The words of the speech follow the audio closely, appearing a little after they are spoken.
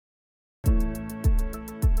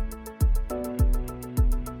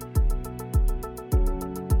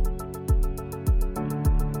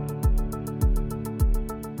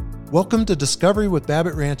Welcome to Discovery with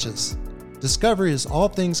Babbitt Ranches. Discovery is all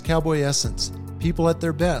things cowboy essence, people at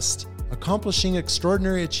their best, accomplishing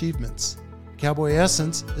extraordinary achievements. Cowboy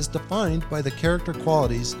essence is defined by the character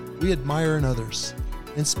qualities we admire in others.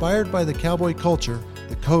 Inspired by the cowboy culture,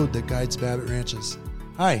 the code that guides Babbitt Ranches.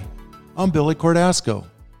 Hi, I'm Billy Cordasco.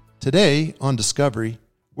 Today on Discovery,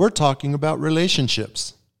 we're talking about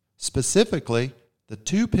relationships. Specifically, the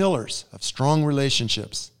two pillars of strong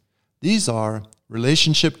relationships. These are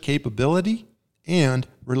relationship capability and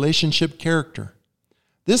relationship character.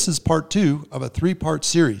 This is part 2 of a 3-part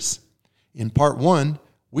series. In part 1,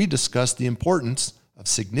 we discussed the importance of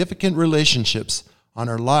significant relationships on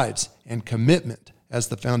our lives and commitment as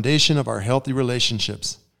the foundation of our healthy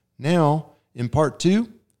relationships. Now, in part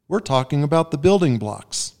 2, we're talking about the building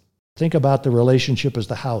blocks. Think about the relationship as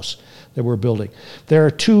the house that we're building. There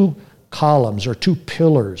are two columns or two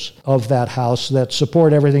pillars of that house that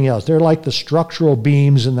support everything else. They're like the structural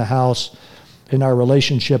beams in the house in our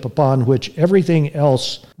relationship upon which everything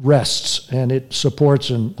else rests, and it supports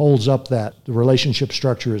and holds up the relationship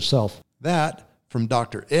structure itself. That from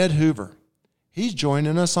Dr. Ed Hoover. He's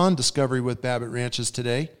joining us on Discovery with Babbitt Ranches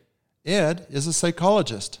today. Ed is a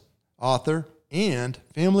psychologist, author, and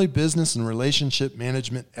family business and relationship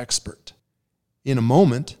management expert. In a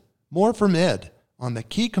moment, more from Ed on the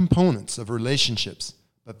key components of relationships.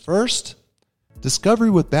 But first,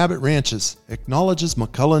 Discovery with Babbitt Ranches acknowledges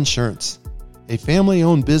McCullough Insurance, a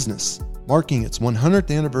family-owned business marking its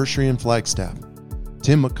 100th anniversary in Flagstaff.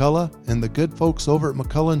 Tim McCullough and the good folks over at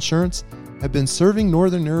McCullough Insurance have been serving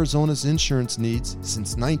Northern Arizona's insurance needs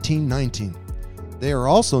since 1919. They are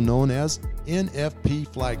also known as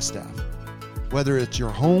NFP Flagstaff. Whether it's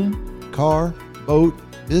your home, car, boat,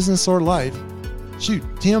 business, or life, shoot,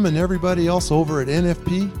 Tim and everybody else over at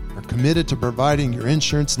NFP are committed to providing your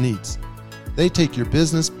insurance needs. They take your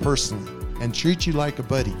business personally and treat you like a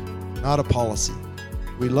buddy, not a policy.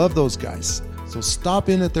 We love those guys, so stop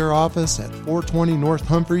in at their office at 420 North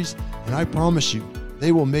Humphreys, and I promise you,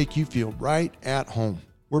 they will make you feel right at home.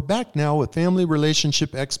 We're back now with family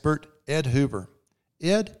relationship expert Ed Hoover.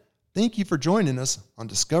 Ed, thank you for joining us on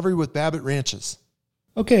Discovery with Babbitt Ranches.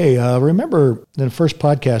 Okay, remember in the first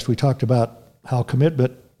podcast we talked about how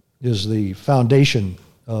commitment is the foundation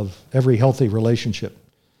of every healthy relationship.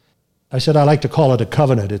 I said I like to call it a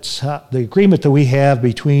covenant. It's the agreement that we have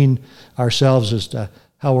between ourselves as to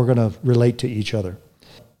how we're going to relate to each other.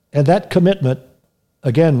 And that commitment,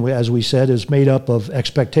 again, as we said, is made up of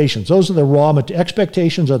expectations. Those are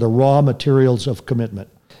expectations are the raw materials of commitment.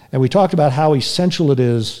 And we talked about how essential it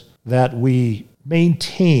is that we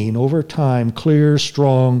maintain over time clear,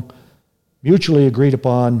 strong, mutually agreed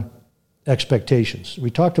upon expectations.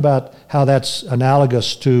 We talked about how that's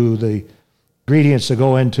analogous to the ingredients that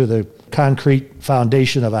go into the concrete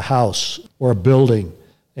foundation of a house or a building.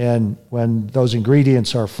 And when those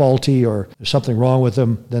ingredients are faulty or there's something wrong with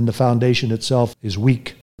them, then the foundation itself is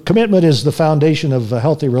weak. Commitment is the foundation of a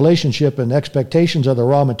healthy relationship, and expectations are the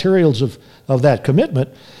raw materials of that commitment.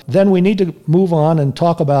 Then we need to move on and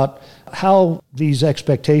talk about how these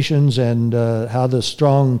expectations and how the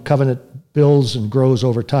strong covenant builds and grows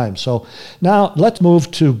over time. So now let's move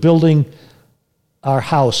to building our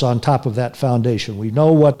house on top of that foundation. We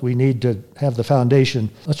know what we need to have the foundation.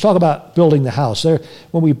 Let's talk about building the house.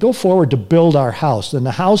 When we go forward to build our house, then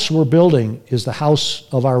the house we're building is the house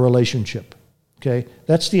of our relationship. Okay?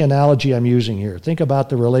 That's the analogy I'm using here. Think about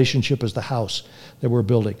the relationship as the house that we're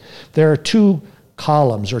building. There are two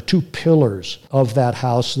columns or two pillars of that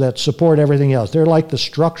house that support everything else. They're like the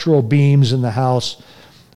structural beams in the house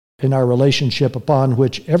in our relationship upon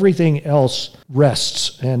which everything else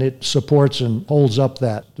rests, and it supports and holds up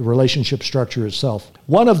the relationship structure itself.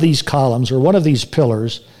 One of these columns or one of these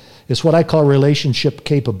pillars is what I call relationship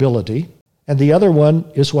capability, and the other one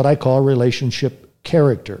is what I call relationship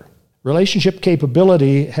character. Relationship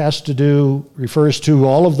capability refers to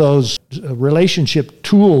all of those relationship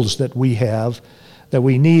tools that we have that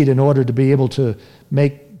we need in order to be able to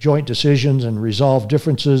make joint decisions and resolve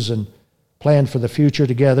differences and plan for the future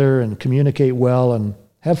together and communicate well and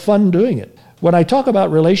have fun doing it. When I talk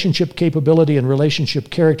about relationship capability and relationship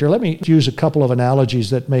character, let me use a couple of analogies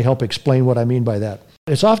that may help explain what I mean by that.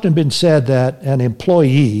 It's often been said that an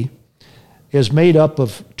employee is made up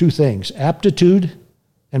of two things, aptitude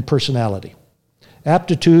and personality.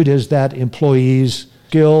 Aptitude is that employee's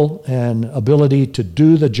skill and ability to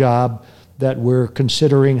do the job that we're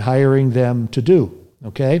considering hiring them to do.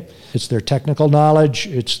 Okay? It's their technical knowledge,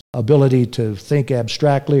 it's ability to think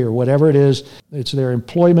abstractly or whatever it is. It's their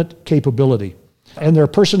employment capability. And their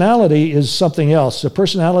personality is something else. The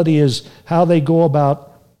personality is how they go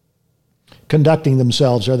about conducting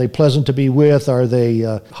themselves? Are they pleasant to be with? Are they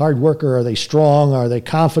hard worker? Are they strong? Are they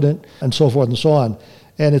confident? And so forth and so on.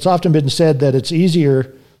 And it's often been said that it's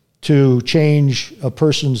easier to change a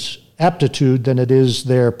person's aptitude than it is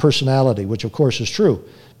their personality, which of course is true.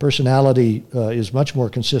 Personality is much more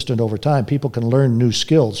consistent over time. People can learn new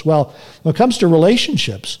skills. Well, when it comes to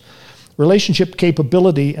relationships, relationship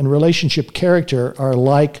capability and relationship character are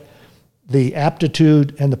like the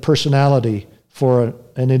aptitude and the personality for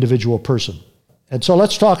an individual person. And so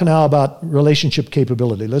let's talk now about relationship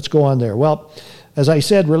capability. Let's go on there. Well, as I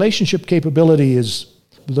said, relationship capability is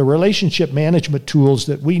the relationship management tools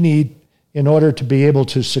that we need in order to be able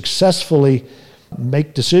to successfully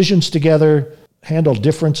make decisions together, handle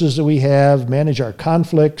differences that we have, manage our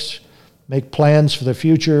conflicts, make plans for the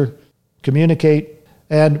future, communicate.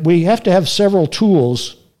 And we have to have several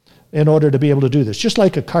tools in order to be able to do this. Just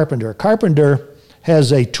like a carpenter. A carpenter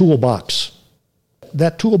has a toolbox.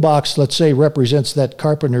 That toolbox, let's say, represents that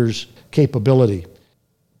carpenter's capability.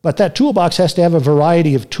 But that toolbox has to have a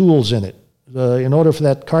variety of tools in it in order for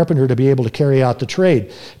that carpenter to be able to carry out the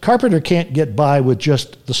trade. Carpenter can't get by with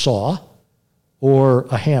just the saw or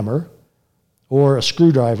a hammer or a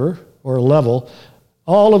screwdriver or a level.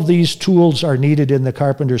 All of these tools are needed in the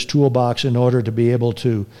carpenter's toolbox in order to be able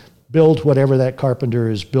to build whatever that carpenter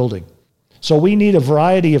is building. So we need a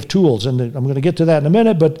variety of tools, and I'm going to get to that in a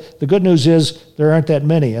minute, but the good news is there aren't that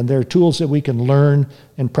many, and they're tools that we can learn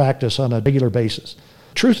and practice on a regular basis.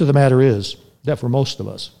 Truth of the matter is that for most of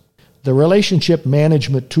us, the relationship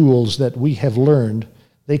management tools that we have learned,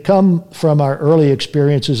 they come from our early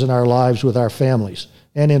experiences in our lives with our families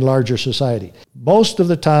and in larger society. Most of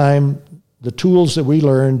the time, the tools that we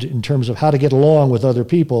learned in terms of how to get along with other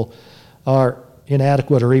people are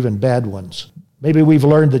inadequate or even bad ones. Maybe we've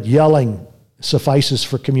learned that yelling suffices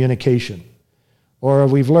for communication, or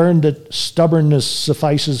we've learned that stubbornness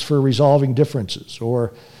suffices for resolving differences,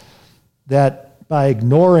 or that by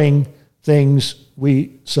ignoring things,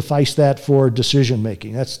 we suffice that for decision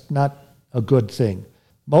making. That's not a good thing.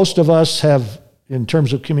 Most of us have, in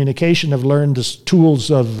terms of communication, have learned the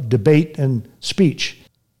tools of debate and speech.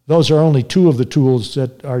 Those are only two of the tools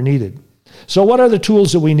that are needed. So what are the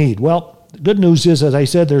tools that we need? Well, the good news is, as I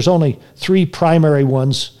said, there's only three primary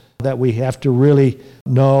ones that we have to really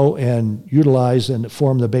know and utilize and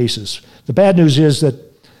form the basis. The bad news is that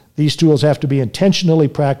these tools have to be intentionally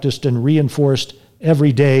practiced and reinforced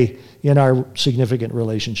every day in our significant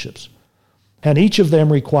relationships. And each of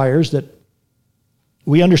them requires that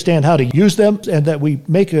we understand how to use them and that we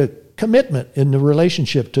make a commitment in the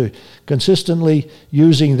relationship to consistently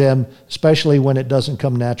using them, especially when it doesn't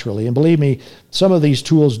come naturally. And believe me, some of these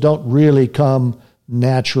tools don't really come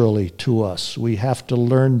naturally to us. We have to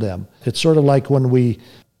learn them. It's sort of like when we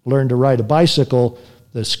learn to ride a bicycle,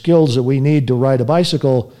 the skills that we need to ride a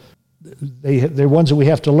bicycle, they're ones that we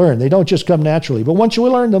have to learn. They don't just come naturally. But once we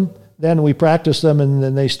learn them, then we practice them and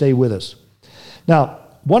then they stay with us. Now,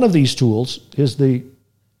 one of these tools is the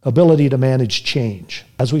ability to manage change.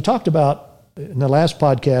 As we talked about in the last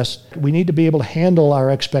podcast, we need to be able to handle our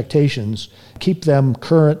expectations, keep them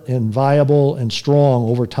current and viable and strong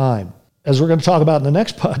over time. As we're going to talk about in the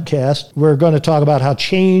next podcast, we're going to talk about how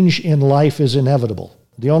change in life is inevitable.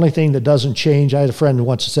 The only thing that doesn't change, I had a friend who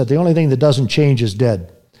once said, the only thing that doesn't change is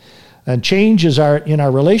dead. And change in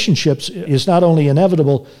our relationships is not only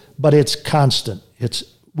inevitable, but it's constant. It's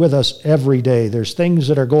with us every day. There's things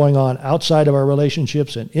that are going on outside of our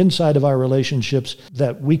relationships and inside of our relationships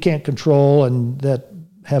that we can't control and that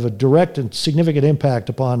have a direct and significant impact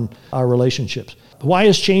upon our relationships. Why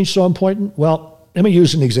is change so important? Well, let me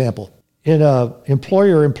use an example. In an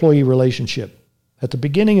employer-employee relationship, at the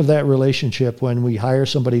beginning of that relationship, when we hire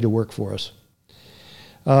somebody to work for us,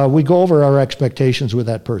 we go over our expectations with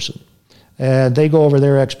that person. And they go over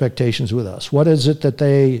their expectations with us. What is it that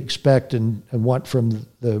they expect and want from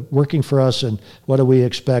the working for us, and what do we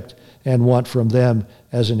expect and want from them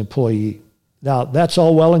as an employee? Now, that's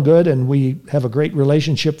all well and good, and we have a great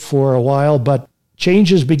relationship for a while, but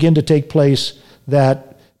changes begin to take place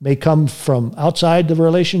that may come from outside the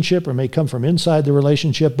relationship or may come from inside the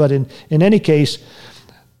relationship. But in any case,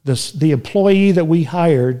 the employee that we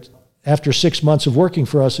hired after 6 months of working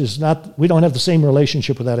for us we don't have the same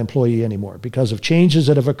relationship with that employee anymore because of changes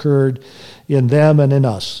that have occurred in them and in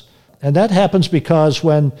us. And that happens because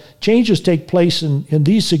when changes take place in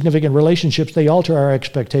these significant relationships, they alter our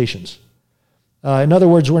expectations. In other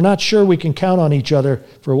words, we're not sure we can count on each other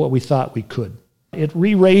for what we thought we could. It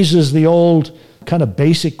re-raises the old kind of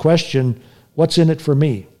basic question, what's in it for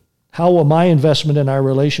me? How will my investment in our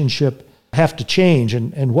relationship have to change,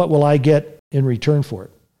 and what will I get in return for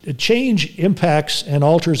it? Change impacts and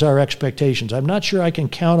alters our expectations. I'm not sure I can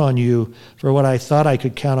count on you for what I thought I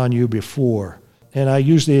could count on you before. And I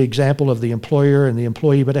use the example of the employer and the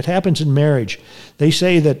employee, but it happens in marriage. They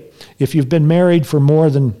say that if you've been married for more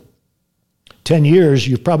than 10 years,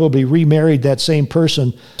 you've probably remarried that same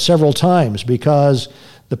person several times, because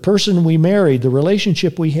the person we married, the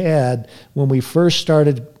relationship we had when we first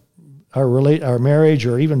started our marriage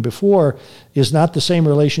or even before, is not the same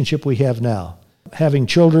relationship we have now. Having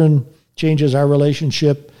children changes our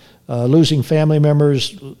relationship. Losing family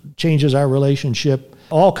members changes our relationship.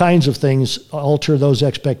 All kinds of things alter those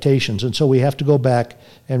expectations, and so we have to go back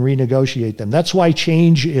and renegotiate them. That's why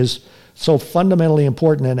change is so fundamentally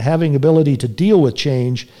important, and having ability to deal with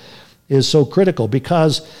change is so critical,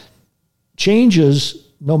 because changes,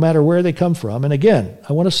 no matter where they come from, and again,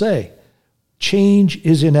 I want to say, change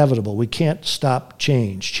is inevitable. We can't stop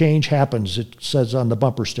change. Change happens, it says on the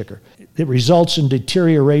bumper sticker. It results in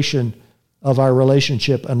deterioration of our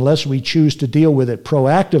relationship unless we choose to deal with it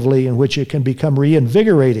proactively, in which it can become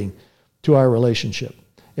reinvigorating to our relationship.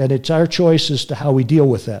 And it's our choice as to how we deal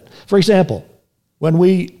with that. For example, when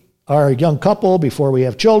we are a young couple, before we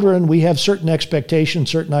have children, we have certain expectations,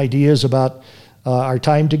 certain ideas about our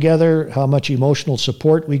time together, how much emotional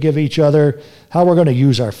support we give each other, how we're going to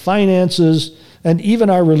use our finances, and even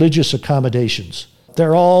our religious accommodations.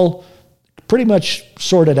 They're all pretty much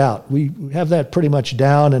sorted out. We have that pretty much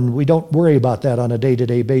down, and we don't worry about that on a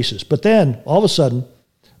day-to-day basis. But then, all of a sudden,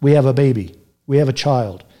 we have a baby. We have a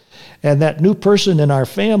child. And that new person in our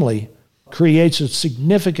family creates a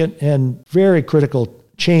significant and very critical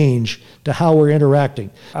change to how we're interacting.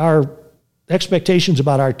 Our expectations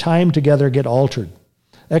about our time together get altered.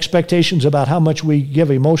 Expectations about how much we give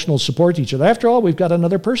emotional support to each other. After all, we've got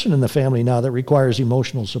another person in the family now that requires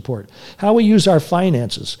emotional support. How we use our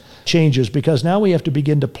finances changes, because now we have to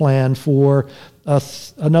begin to plan for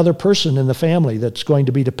another person in the family that's going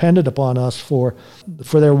to be dependent upon us for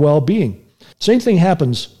their well-being. Same thing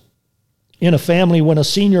happens in a family when a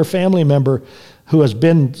senior family member who has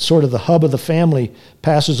been sort of the hub of the family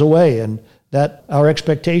passes away, and that our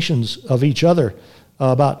expectations of each other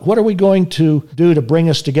about what are we going to do to bring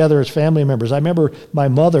us together as family members. I remember my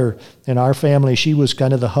mother in our family, she was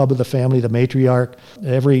kind of the hub of the family, the matriarch.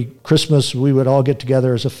 Every Christmas, we would all get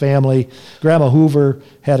together as a family. Grandma Hoover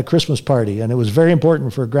had a Christmas party, and it was very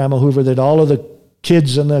important for Grandma Hoover that all of the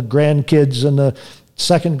kids and the grandkids and the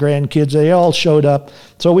second grandkids, they all showed up.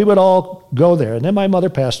 So we would all go there. And then my mother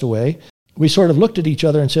passed away. We sort of looked at each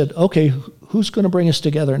other and said, okay, who's going to bring us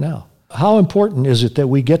together now? How important is it that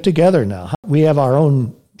we get together now? We have our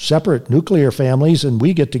own separate nuclear families and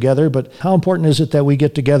we get together, but how important is it that we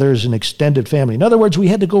get together as an extended family? In other words, we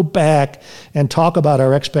had to go back and talk about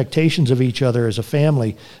our expectations of each other as a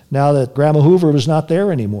family now that Grandma Hoover was not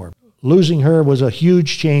there anymore. Losing her was a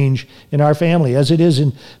huge change in our family, as it is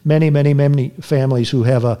in many, many, many families who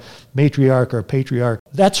have a matriarch or patriarch.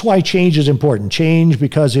 That's why change is important. Change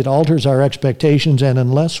because it alters our expectations, and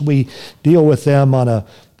unless we deal with them on a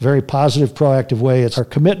very positive, proactive way, our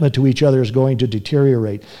commitment to each other is going to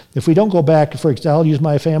deteriorate. If we don't go back, for example, I'll use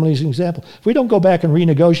my family as an example. If we don't go back and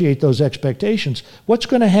renegotiate those expectations, what's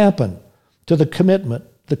going to happen to the commitment,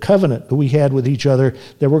 the covenant that we had with each other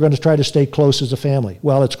that we're going to try to stay close as a family?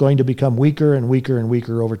 Well, it's going to become weaker and weaker and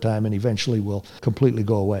weaker over time, and eventually will completely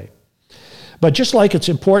go away. But just like it's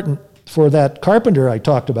important for that carpenter I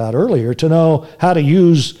talked about earlier to know how to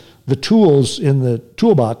use the tools in the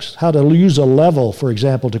toolbox, how to use a level, for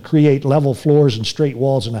example, to create level floors and straight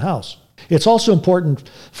walls in a house. It's also important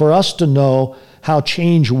for us to know how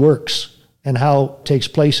change works and how it takes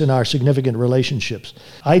place in our significant relationships.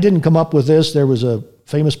 I didn't come up with this. There was a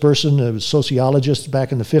famous person, a sociologist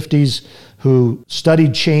back in the 50s, who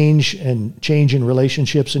studied change and change in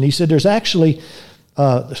relationships, and he said there's actually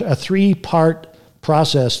a three-part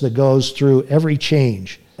process that goes through every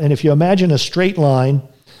change. And if you imagine a straight line,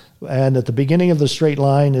 and at the beginning of the straight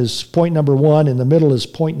line is point number 1, in the middle is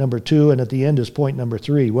point number 2, and at the end is point number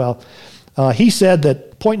 3. Well, he said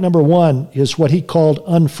that point number 1 is what he called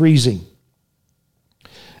unfreezing.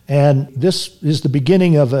 And this is the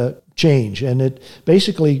beginning of a change, and it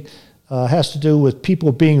basically has to do with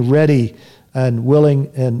people being ready and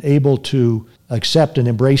willing and able to accept and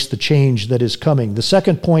embrace the change that is coming. The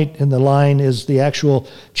second point in the line is the actual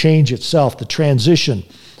change itself, the transition,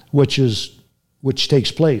 which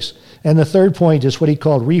takes place. And the third point is what he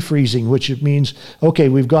called refreezing, which it means, okay,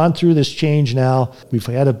 we've gone through this change now. We've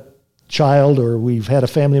had a child, or we've had a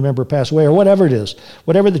family member pass away, or whatever it is,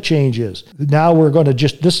 whatever the change is. Now we're going to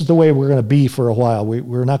this is the way we're going to be for a while.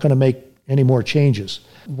 We're not going to make any more changes.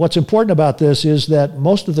 What's important about this is that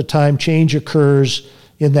most of the time change occurs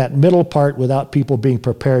in that middle part without people being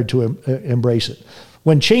prepared to embrace it.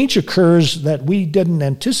 When change occurs that we didn't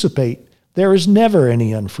anticipate, there is never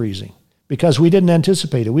any unfreezing because we didn't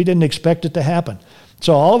anticipate it. We didn't expect it to happen.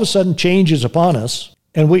 So all of a sudden change is upon us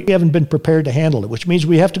and we haven't been prepared to handle it, which means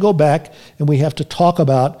we have to go back and we have to talk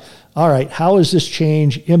about, all right, how is this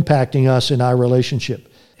change impacting us in our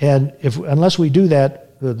relationship? And unless we do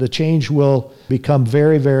that, the change will become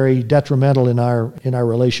very, very detrimental in our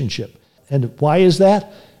relationship. And why is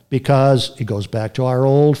that? Because it goes back to our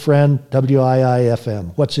old friend,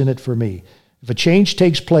 WIIFM. What's in it for me? If a change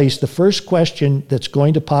takes place, the first question that's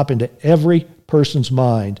going to pop into every person's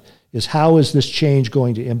mind is, how is this change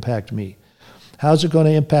going to impact me? How's it going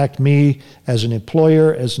to impact me as an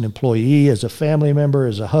employer, as an employee, as a family member,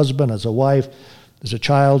 as a husband, as a wife, as a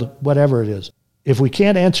child, whatever it is? If we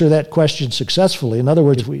can't answer that question successfully, in other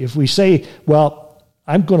words, if we say, well,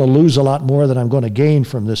 I'm going to lose a lot more than I'm going to gain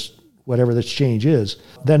from this, whatever this change is,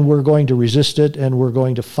 then we're going to resist it and we're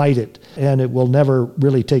going to fight it, and it will never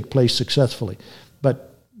really take place successfully.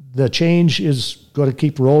 But the change is going to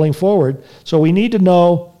keep rolling forward. So we need to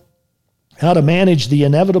know how to manage the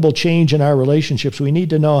inevitable change in our relationships. We need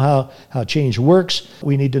to know how change works.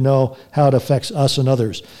 We need to know how it affects us and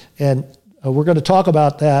others. And we're going to talk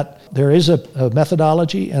about that. There is a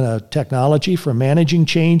methodology and a technology for managing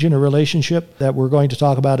change in a relationship that we're going to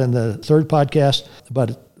talk about in the third podcast.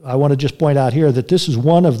 But I want to just point out here that this is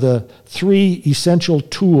one of the 3 essential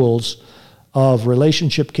tools of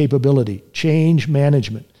relationship capability: change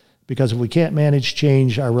management. Because if we can't manage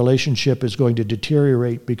change, our relationship is going to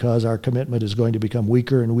deteriorate because our commitment is going to become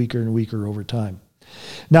weaker and weaker and weaker over time.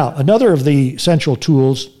 Now, another of the central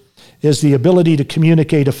tools is the ability to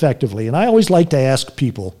communicate effectively. And I always like to ask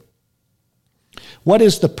people, what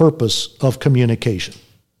is the purpose of communication?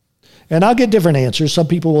 And I'll get different answers. Some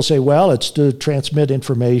people will say, well, it's to transmit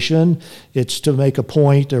information, it's to make a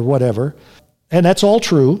point or whatever. And that's all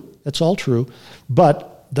true. That's all true. But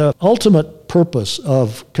the ultimate purpose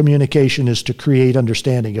of communication is to create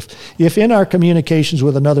understanding. If in our communications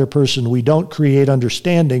with another person we don't create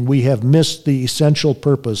understanding, we have missed the essential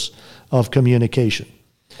purpose of communication.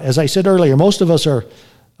 As I said earlier, most of us are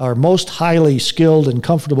most highly skilled and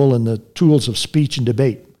comfortable in the tools of speech and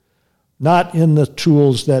debate, not in the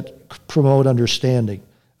tools that promote understanding.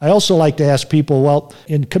 I also like to ask people, well,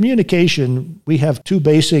 in communication, we have 2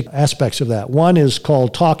 basic aspects of that. One is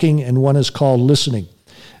called talking and one is called listening.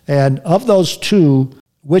 And of those 2,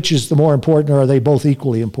 which is the more important, or are they both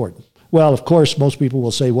equally important? Well, of course, most people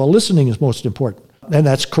will say, well, listening is most important. And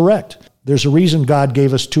that's correct. There's a reason God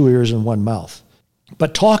gave us 2 ears and 1 mouth.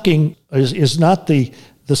 But talking is not the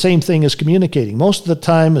same thing as communicating. Most of the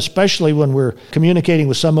time, especially when we're communicating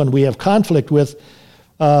with someone we have conflict with,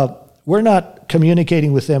 we're not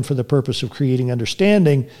communicating with them for the purpose of creating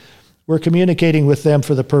understanding. We're communicating with them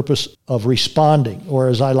for the purpose of responding, or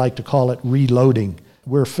as I like to call it, reloading.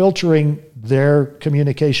 We're filtering their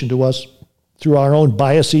communication to us through our own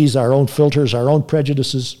biases, our own filters, our own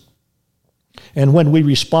prejudices. And when we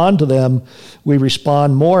respond to them, we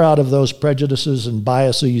respond more out of those prejudices and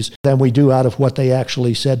biases than we do out of what they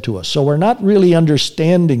actually said to us. So we're not really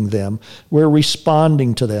understanding them, we're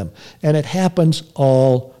responding to them. And it happens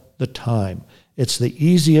all the time. It's the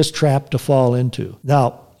easiest trap to fall into.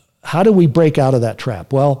 Now, how do we break out of that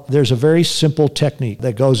trap? Well, there's a very simple technique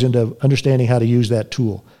that goes into understanding how to use that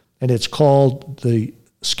tool. And it's called the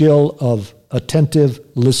skill of attentive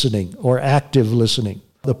listening or active listening.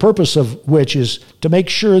 The purpose of which is to make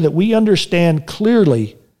sure that we understand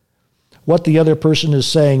clearly what the other person is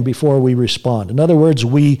saying before we respond. In other words,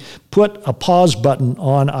 we put a pause button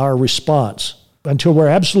on our response until we're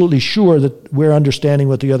absolutely sure that we're understanding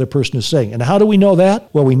what the other person is saying. And how do we know that?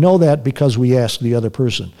 Well, we know that because we ask the other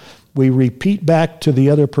person. We repeat back to the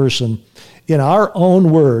other person in our own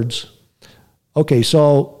words, okay,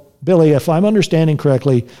 so Billy, if I'm understanding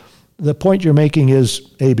correctly, the point you're making is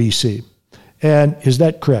ABC. And is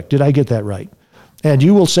that correct? Did I get that right? And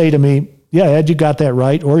you will say to me, yeah, Ed, you got that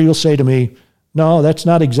right. Or you'll say to me, no, that's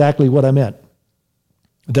not exactly what I meant.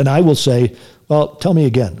 Then I will say, well, tell me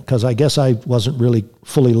again, because I guess I wasn't really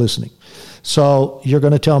fully listening. So you're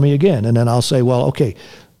going to tell me again. And then I'll say, well, okay,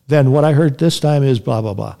 then what I heard this time is blah,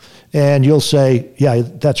 blah, blah. And you'll say, yeah,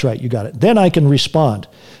 that's right, you got it. Then I can respond.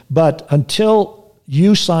 But until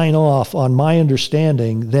you sign off on my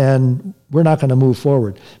understanding, then we're not going to move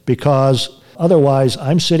forward, because otherwise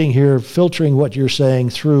I'm sitting here filtering what you're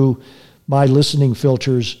saying through my listening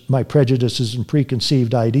filters, my prejudices and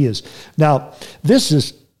preconceived ideas. Now, this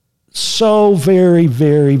is so very,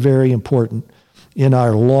 very, very important in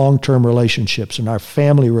our long-term relationships, in our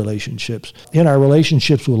family relationships, in our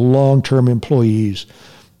relationships with long-term employees.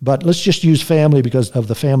 But let's just use family because of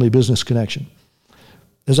the family business connection.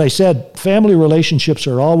 As I said, family relationships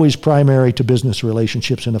are always primary to business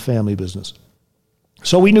relationships in a family business.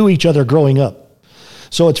 So we knew each other growing up.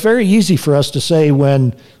 So it's very easy for us to say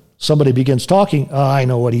when somebody begins talking, oh, I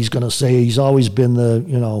know what he's going to say. He's always been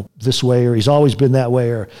this way, or he's always been that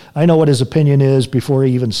way, or I know what his opinion is before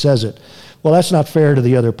he even says it. Well, that's not fair to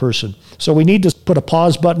the other person. So we need to put a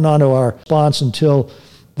pause button onto our response until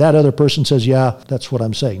that other person says, yeah, that's what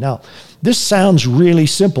I'm saying. Now, this sounds really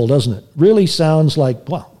simple, doesn't it? Really sounds like,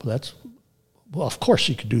 well, of course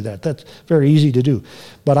you could do that. That's very easy to do.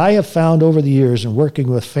 But I have found over the years in working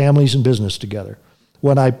with families and business together,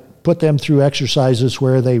 when I put them through exercises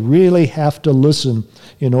where they really have to listen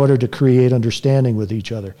in order to create understanding with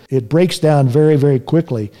each other, it breaks down very, very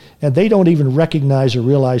quickly, and they don't even recognize or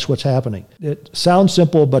realize what's happening. It sounds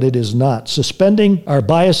simple, but it is not. Suspending our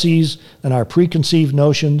biases and our preconceived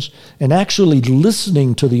notions and actually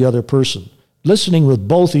listening to the other person, listening with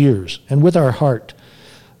both ears and with our heart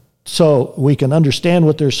so we can understand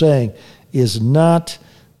what they're saying, is not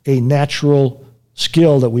a natural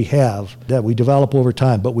skill that we have, that we develop over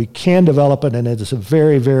time, but we can develop it, and it is a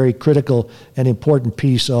very, very critical and important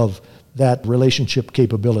piece of that relationship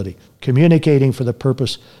capability, communicating for the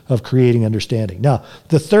purpose of creating understanding. Now,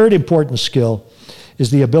 the third important skill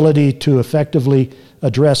is the ability to effectively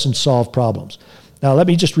address and solve problems. Now, let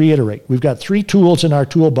me just reiterate. We've got 3 tools in our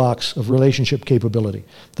toolbox of relationship capability.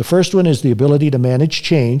 The first one is the ability to manage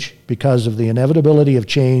change because of the inevitability of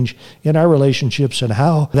change in our relationships and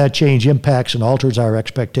how that change impacts and alters our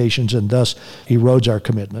expectations and thus erodes our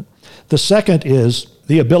commitment. The second is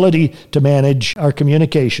the ability to manage our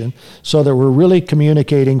communication so that we're really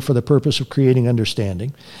communicating for the purpose of creating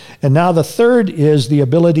understanding. And now the third is the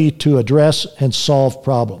ability to address and solve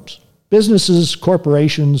problems. Businesses,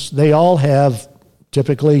 corporations, they all have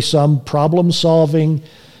typically some problem-solving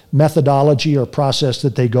methodology or process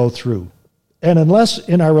that they go through. And unless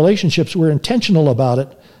in our relationships we're intentional about it,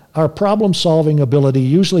 our problem-solving ability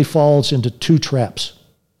usually falls into 2 traps.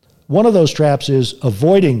 One of those traps is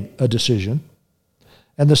avoiding a decision,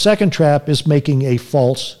 and the second trap is making a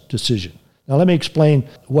false decision. Now let me explain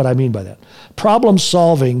what I mean by that.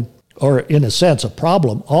 Problem-solving, or in a sense a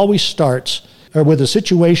problem, always starts with a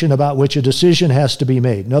situation about which a decision has to be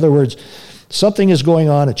made. In other words, something is going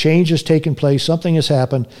on, a change has taken place, something has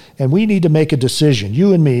happened, and we need to make a decision.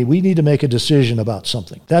 You and me, we need to make a decision about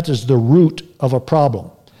something. That is the root of a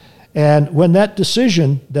problem. And when that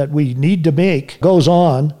decision that we need to make goes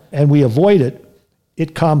on and we avoid it,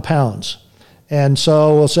 it compounds. And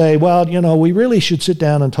so we'll say, well, we really should sit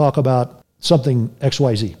down and talk about something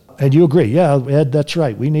XYZ. And you agree, yeah, Ed, that's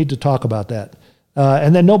right. We need to talk about that.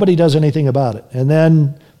 And then nobody does anything about it. And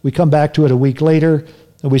then we come back to it a week later,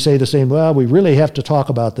 and we say the same, well, we really have to talk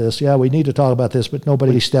about this. Yeah, we need to talk about this, but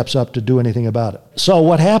nobody steps up to do anything about it. So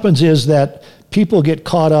what happens is that people get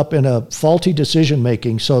caught up in a faulty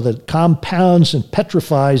decision-making so that it compounds and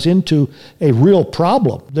petrifies into a real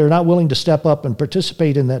problem. They're not willing to step up and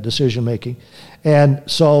participate in that decision-making. And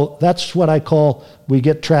so that's what I call we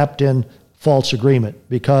get trapped in false agreement,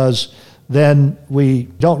 because then we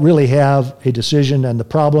don't really have a decision, and the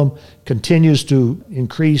problem continues to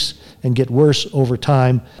increase and get worse over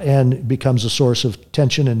time and becomes a source of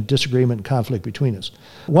tension and disagreement and conflict between us.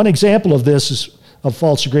 One example of this of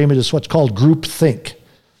false agreement is what's called groupthink.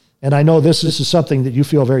 And I know this is something that you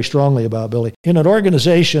feel very strongly about, Billy. In an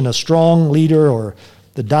organization, a strong leader or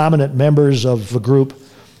the dominant members of a group,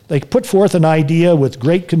 they put forth an idea with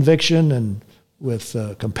great conviction and with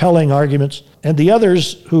compelling arguments. And the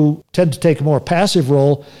others, who tend to take a more passive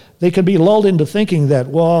role, they can be lulled into thinking that,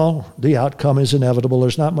 well, the outcome is inevitable.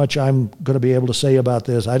 There's not much I'm going to be able to say about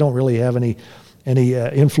this. I don't really have any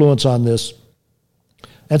influence on this.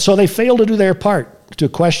 And so they fail to do their part to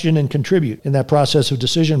question and contribute in that process of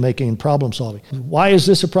decision-making and problem-solving. Why is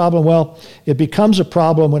this a problem? Well, it becomes a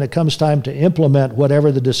problem when it comes time to implement whatever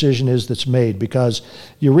the decision is that's made, because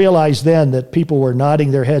you realize then that people were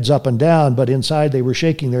nodding their heads up and down, but inside they were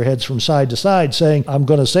shaking their heads from side to side saying, I'm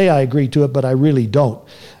going to say I agree to it, but I really don't.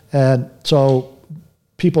 And so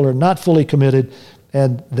people are not fully committed,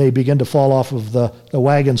 and they begin to fall off of the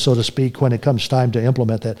wagon, so to speak, when it comes time to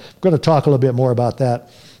implement that. I'm going to talk a little bit more about that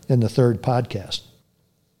in the third podcast.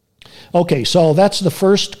 Okay, so that's the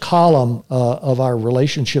first column of our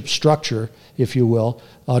relationship structure, if you will,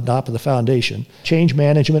 on top of the foundation. Change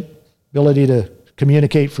management, ability to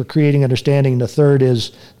communicate for creating understanding. The third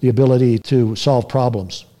is the ability to solve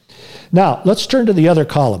problems. Now, let's turn to the other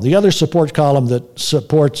column, the other support column that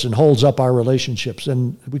supports and holds up our relationships.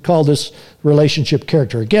 And we call this relationship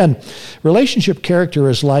character. Again, relationship character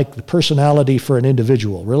is like the personality for an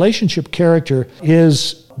individual. Relationship character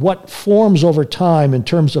is what forms over time in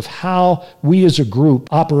terms of how we as a group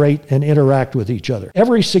operate and interact with each other.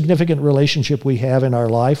 Every significant relationship we have in our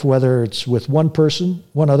life, whether it's with one person,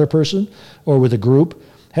 one other person, or with a group,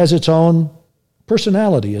 has its own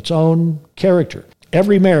personality, its own character.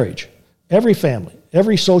 Every marriage, every family,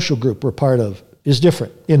 every social group we're part of is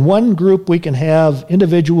different. In one group, we can have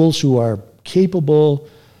individuals who are capable,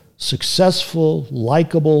 successful,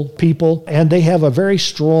 likable people, and they have a very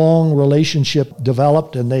strong relationship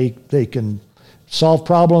developed, and they can solve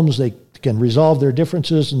problems, they can resolve their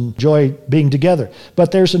differences and enjoy being together.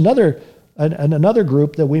 But there's another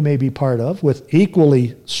group that we may be part of with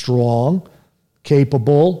equally strong,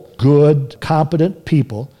 capable, good, competent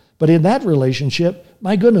people. But in that relationship,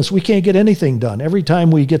 my goodness, we can't get anything done. Every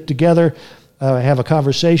time we get together, have a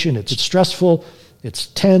conversation, it's stressful, it's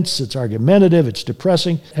tense, it's argumentative, it's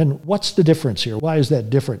depressing. And what's the difference here? Why is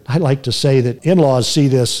that different? I like to say that in-laws see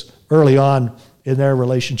this early on in their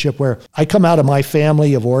relationship, where I come out of my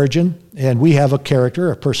family of origin and we have a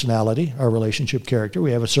character, a personality, our relationship character.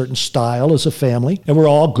 We have a certain style as a family, and we're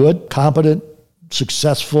all good, competent,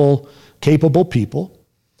 successful, capable people.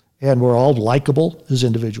 And we're all likable as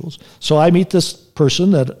individuals. So I meet this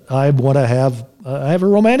person that I want to have, I have a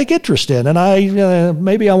romantic interest in, and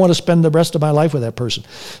maybe I want to spend the rest of my life with that person.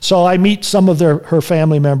 So I meet some of her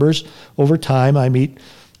family members over time. I meet,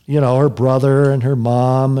 her brother and her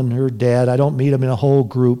mom and her dad. I don't meet them in a whole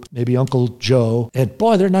group, maybe Uncle Joe. And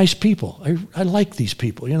boy, they're nice people. I like these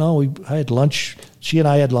people. I had lunch, she and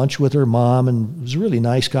I had lunch with her mom, and it was a really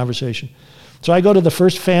nice conversation. So I go to the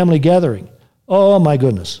first family gathering. Oh my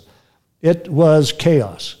goodness. It was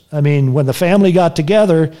chaos. I mean, when the family got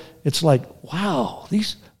together, it's like, wow,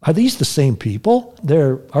 are these the same people?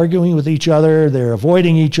 They're arguing with each other, they're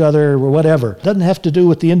avoiding each other, or whatever. It doesn't have to do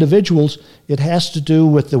with the individuals. It has to do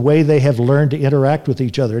with the way they have learned to interact with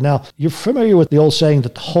each other. Now, you're familiar with the old saying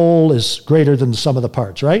that the whole is greater than the sum of the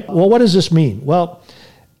parts, right? Well, what does this mean? Well,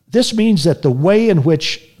 this means that the way in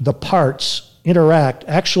which the parts interact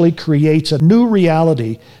actually creates a new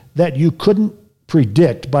reality that you couldn't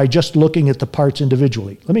predict by just looking at the parts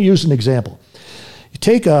individually. Let me use an example. You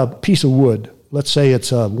take a piece of wood, let's say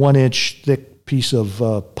it's a 1-inch thick piece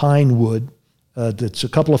of pine wood that's a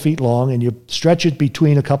couple of feet long, and you stretch it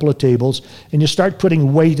between a couple of tables, and you start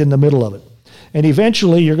putting weight in the middle of it. And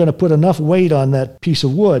eventually you're going to put enough weight on that piece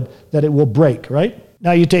of wood that it will break, right?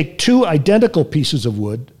 Now you take two identical pieces of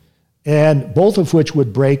wood, and both of which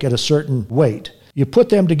would break at a certain weight. You put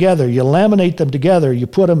them together, you laminate them together, you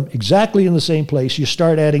put them exactly in the same place, you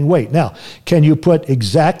start adding weight. Now, can you put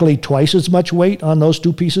exactly twice as much weight on those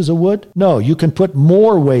two pieces of wood? No, you can put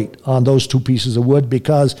more weight on those two pieces of wood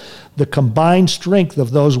because the combined strength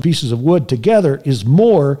of those pieces of wood together is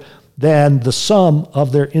more than the sum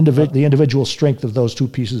of the individual strength of those two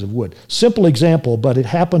pieces of wood. Simple example, but it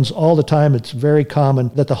happens all the time. It's very common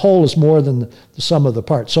that the whole is more than the sum of the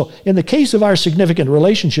parts. So in the case of our significant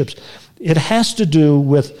relationships, it has to do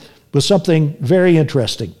with something very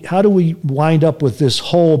interesting. How do we wind up with this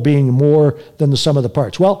whole being more than the sum of the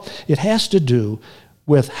parts? Well, it has to do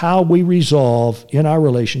with how we resolve in our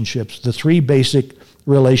relationships the three basic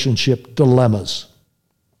relationship dilemmas.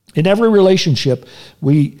 In every relationship,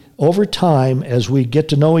 over time, as we get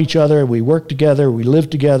to know each other, we work together, we live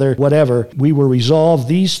together, whatever, we will resolve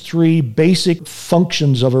these three basic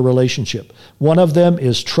functions of a relationship. One of them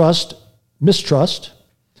is trust, mistrust.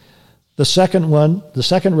 The second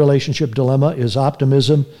relationship dilemma is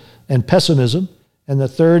optimism and pessimism. And the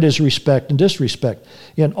third is respect and disrespect.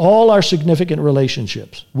 In all our significant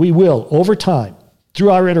relationships, we will, over time,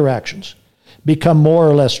 through our interactions, become more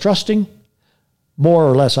or less trusting, more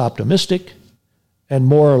or less optimistic, and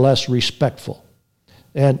more or less respectful.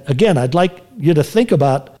 And again, I'd like you to think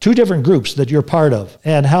about two different groups that you're part of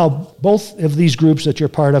and how both of these groups that you're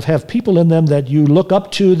part of have people in them that you look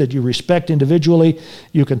up to, that you respect individually,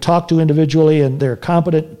 you can talk to individually, and they're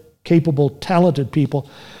competent, capable, talented people.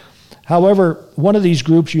 However, one of these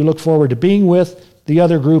groups you look forward to being with, the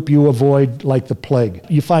other group you avoid like the plague.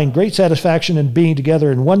 You find great satisfaction in being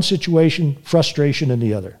together in one situation, frustration in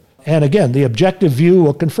the other. And again, the objective view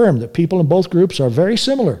will confirm that people in both groups are very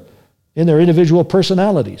similar in their individual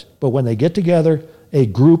personalities. But when they get together, a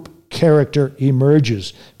group character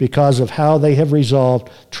emerges because of how they have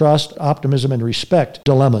resolved trust, optimism, and respect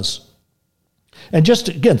dilemmas. And just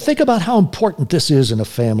again, think about how important this is in a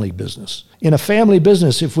family business. In a family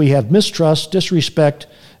business, if we have mistrust, disrespect,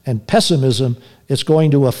 and pessimism, it's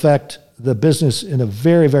going to affect the business in a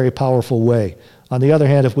very, very powerful way. On the other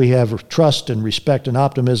hand, if we have trust and respect and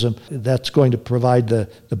optimism, that's going to provide the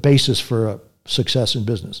basis for success in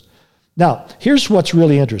business. Now, here's what's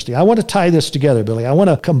really interesting. I want to tie this together, Billy. I want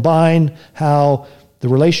to combine how the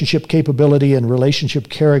relationship capability and relationship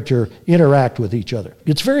character interact with each other.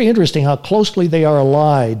 It's very interesting how closely they are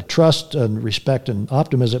allied, trust and respect and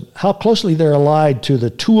optimism, how closely they're allied to the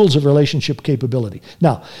tools of relationship capability.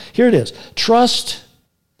 Now, here it is. Trust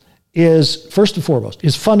is, first and foremost,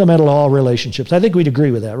 is fundamental to all relationships. I think we'd agree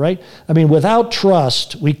with that, right? I mean, without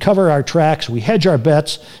trust, we cover our tracks, we hedge our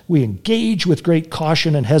bets, we engage with great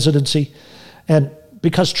caution and hesitancy, and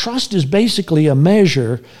because trust is basically a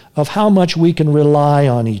measure of how much we can rely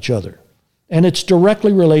on each other. And it's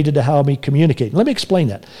directly related to how we communicate. Let me explain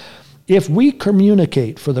that. If we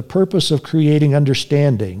communicate for the purpose of creating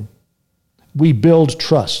understanding, we build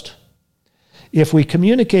trust. If we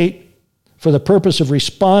communicate for the purpose of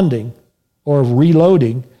responding or of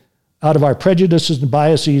reloading out of our prejudices and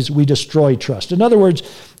biases, we destroy trust. In other words,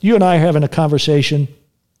 you and I are having a conversation.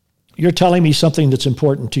 You're telling me something that's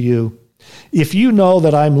important to you. If you know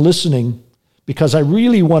that I'm listening because I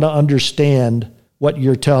really want to understand what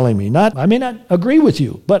you're telling me, I may not agree with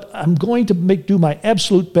you, but I'm going to do my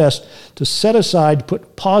absolute best to set aside,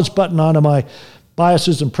 put pause button on my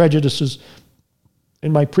biases and prejudices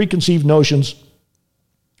and my preconceived notions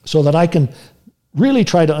so that I can really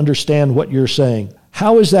try to understand what you're saying.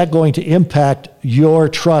 How is that going to impact your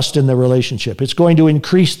trust in the relationship? It's going to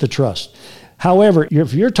increase the trust. However,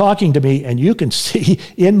 if you're talking to me and you can see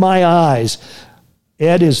in my eyes,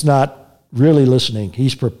 Ed is not really listening.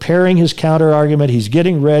 He's preparing his counter argument. He's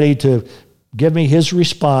getting ready to give me his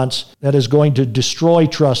response that is going to destroy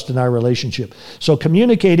trust in our relationship. So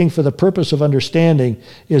communicating for the purpose of understanding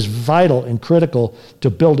is vital and critical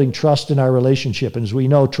to building trust in our relationship. And as we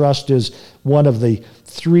know, trust is one of the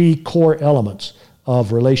 3 core elements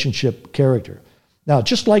of relationship character. Now,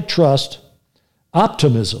 just like trust,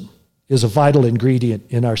 optimism is a vital ingredient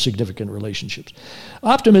in our significant relationships.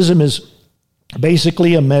 Optimism is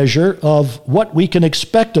basically a measure of what we can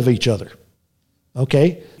expect of each other.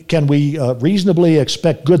 Okay? Can we reasonably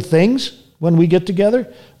expect good things when we get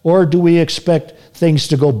together? Or do we expect things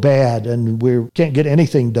to go bad and we can't get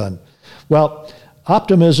anything done? Well,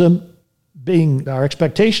 optimism, being our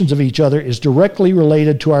expectations of each other, is directly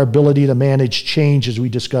related to our ability to manage change, as we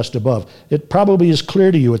discussed above. It probably is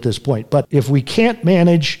clear to you at this point, but if we can't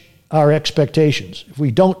manage our expectations, if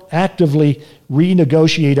we don't actively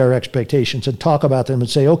renegotiate our expectations and talk about them and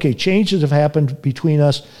say, okay, changes have happened between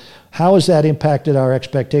us, how has that impacted our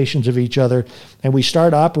expectations of each other? And we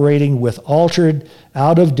start operating with altered,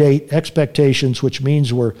 out-of-date expectations, which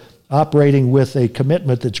means we're operating with a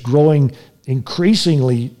commitment that's growing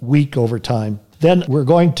increasingly weak over time. Then we're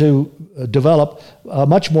going to develop a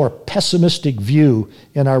much more pessimistic view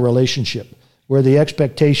in our relationship, where the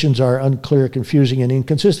expectations are unclear, confusing, and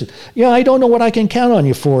inconsistent. Yeah, I don't know what I can count on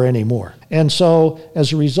you for anymore. And so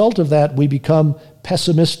as a result of that, we become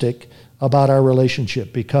pessimistic about our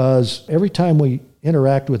relationship because every time we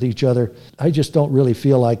interact with each other, I just don't really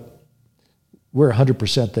feel like we're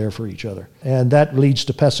 100% there for each other. And that leads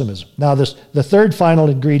to pessimism. Now, the third final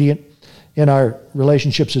ingredient in our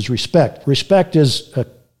relationships is respect. Respect is a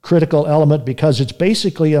critical element because it's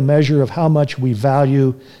basically a measure of how much we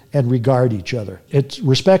value and regard each other.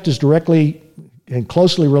 Respect is directly and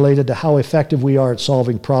closely related to how effective we are at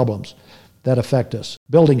solving problems that affect us,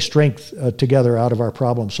 building strength together out of our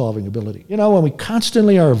problem-solving ability. You know, when we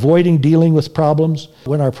constantly are avoiding dealing with problems,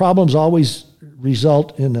 when our problems always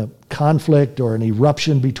result in a conflict or an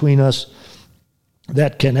eruption between us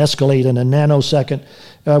that can escalate in a nanosecond,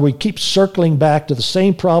 we keep circling back to the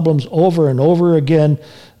same problems over and over again.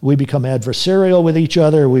 We become adversarial with each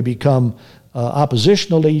other. We become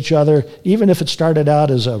oppositional to each other. Even if it started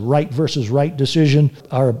out as a right versus right decision,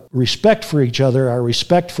 our respect for each other, our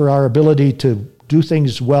respect for our ability to do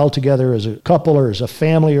things well together as a couple or as a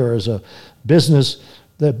family or as a business,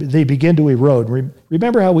 they begin to erode.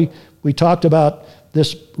 Remember how we talked about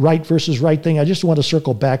this right versus right thing? I just want to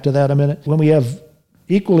circle back to that a minute. When we have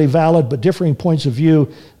equally valid but differing points of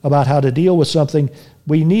view about how to deal with something,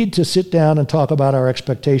 we need to sit down and talk about our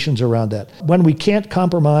expectations around that. When we can't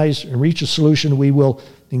compromise and reach a solution, we will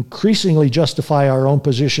increasingly justify our own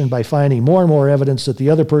position by finding more and more evidence that the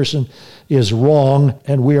other person is wrong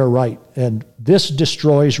and we are right. And this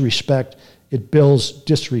destroys respect. It builds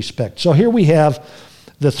disrespect. So here we have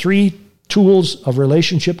the 3 tools of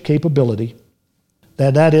relationship capability.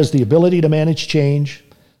 That is the ability to manage change,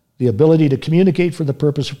 the ability to communicate for the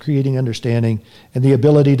purpose of creating understanding, and the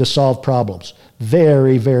ability to solve problems.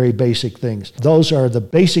 Very, very basic things. Those are the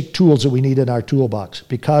basic tools that we need in our toolbox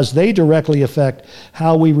because they directly affect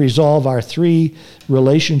how we resolve our three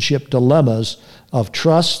relationship dilemmas of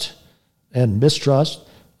trust and mistrust,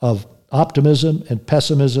 of optimism and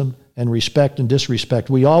pessimism, and respect and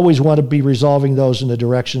disrespect. We always want to be resolving those in the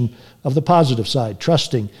direction of the positive side,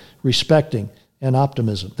 trusting, respecting, and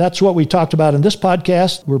optimism. That's what we talked about in this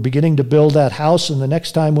podcast. We're beginning to build that house, and the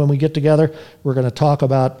next time when we get together, we're going to talk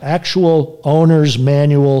about actual owner's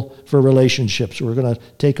manual for relationships. We're going to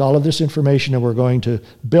take all of this information and we're going to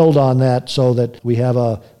build on that so that we have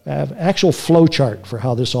an actual flow chart for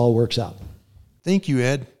how this all works out. Thank you,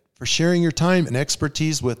 Ed, for sharing your time and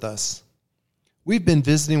expertise with us. We've been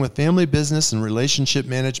visiting with family business and relationship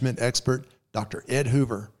management expert Dr. Ed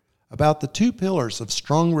Hoover about the two pillars of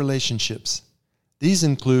strong relationships. These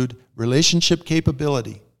include relationship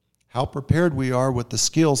capability, how prepared we are with the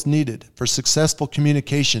skills needed for successful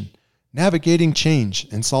communication, navigating change,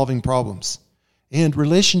 and solving problems, and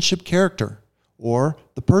relationship character, or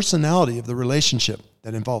the personality of the relationship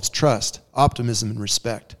that involves trust, optimism, and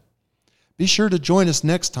respect. Be sure to join us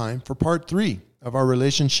next time for part 3 of our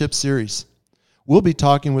relationship series. We'll be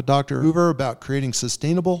talking with Dr. Hoover about creating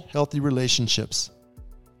sustainable, healthy relationships.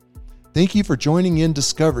 Thank you for joining in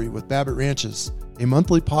Discovery with Babbitt Ranches, a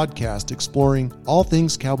monthly podcast exploring all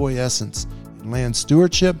things Cowboy Essence in land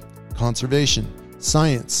stewardship, conservation,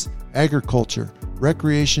 science, agriculture,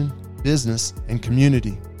 recreation, business, and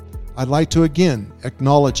community. I'd like to again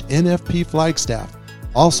acknowledge NFP Flagstaff,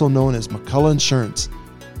 also known as McCullough Insurance,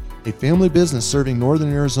 a family business serving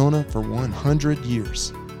northern Arizona for 100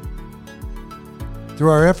 years.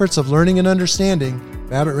 Through our efforts of learning and understanding,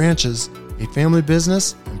 Babbitt Ranches, a family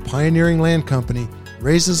business and pioneering land company,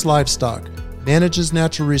 raises livestock, manages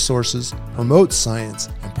natural resources, promotes science,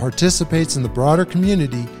 and participates in the broader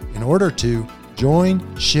community in order to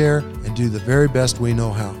join, share, and do the very best we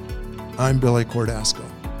know how. I'm Billy Cordasco.